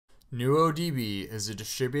NuoDB is a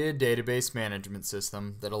distributed database management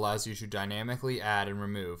system that allows you to dynamically add and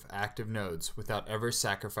remove active nodes without ever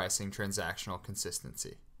sacrificing transactional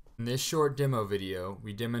consistency. In this short demo video,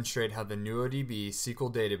 we demonstrate how the NuoDB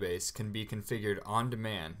SQL database can be configured on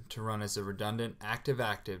demand to run as a redundant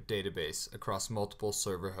active-active database across multiple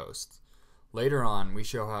server hosts. Later on, we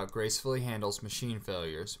show how it gracefully handles machine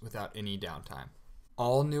failures without any downtime.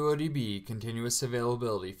 All NuoDB continuous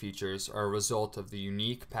availability features are a result of the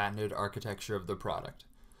unique patented architecture of the product.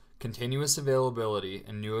 Continuous availability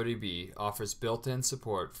in NuoDB offers built-in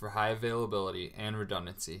support for high availability and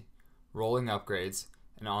redundancy, rolling upgrades,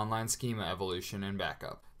 and online schema evolution and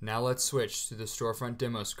backup. Now let's switch to the storefront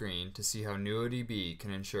demo screen to see how NuoDB can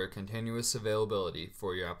ensure continuous availability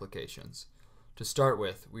for your applications. To start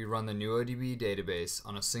with, we run the NuoDB database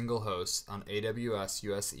on a single host on AWS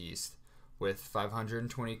US East with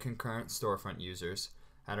 520 concurrent storefront users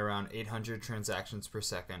at around 800 transactions per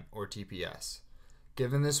second, or TPS.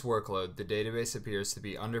 Given this workload, the database appears to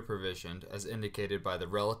be under-provisioned as indicated by the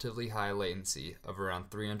relatively high latency of around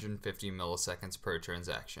 350 milliseconds per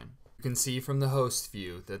transaction. You can see from the host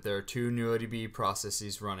view that there are two NuoDB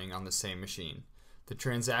processes running on the same machine. The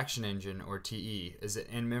transaction engine, or TE, is an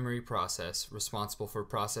in-memory process responsible for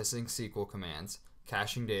processing SQL commands,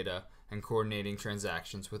 caching data, and coordinating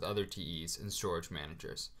transactions with other TEs and storage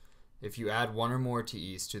managers. If you add one or more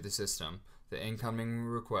TEs to the system, the incoming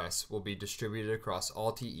requests will be distributed across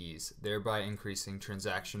all TEs, thereby increasing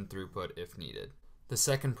transaction throughput if needed. The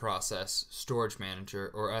second process, Storage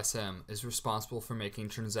Manager, or SM, is responsible for making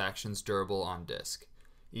transactions durable on disk.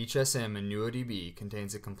 Each SM in NuoDB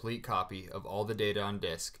contains a complete copy of all the data on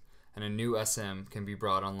disk, and a new SM can be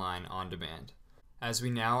brought online on demand. As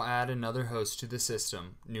we now add another host to the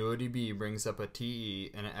system, NuoDB brings up a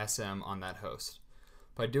TE and an SM on that host.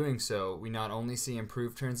 By doing so, we not only see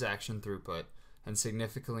improved transaction throughput and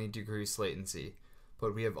significantly decreased latency,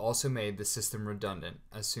 but we have also made the system redundant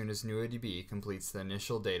as soon as NuoDB completes the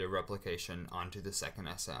initial data replication onto the second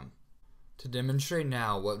SM. To demonstrate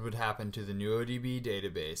now what would happen to the NuoDB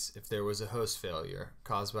database if there was a host failure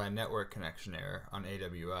caused by a network connection error on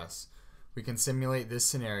AWS, we can simulate this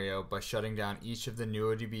scenario by shutting down each of the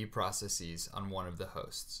NuoDB processes on one of the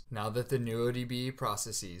hosts. Now that the NuoDB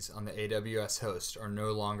processes on the AWS host are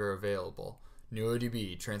no longer available,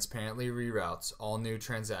 NuoDB transparently reroutes all new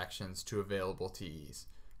transactions to available TEs,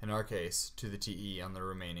 in our case, to the TE on the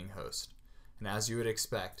remaining host. And as you would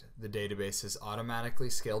expect, the database is automatically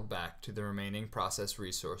scaled back to the remaining process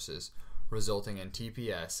resources, resulting in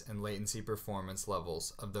TPS and latency performance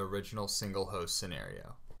levels of the original single host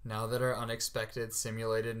scenario. Now that our unexpected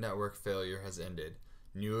simulated network failure has ended,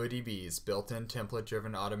 NuoDB's built-in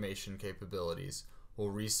template-driven automation capabilities will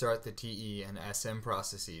restart the TE and SM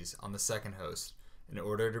processes on the second host in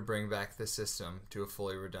order to bring back the system to a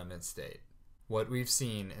fully redundant state. What we've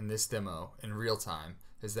seen in this demo in real time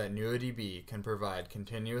is that NuoDB can provide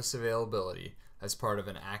continuous availability as part of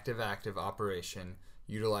an active-active operation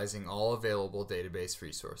utilizing all available database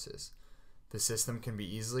resources. The system can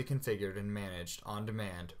be easily configured and managed on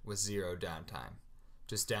demand with zero downtime.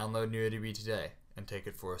 Just download NuoDB today and take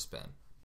it for a spin.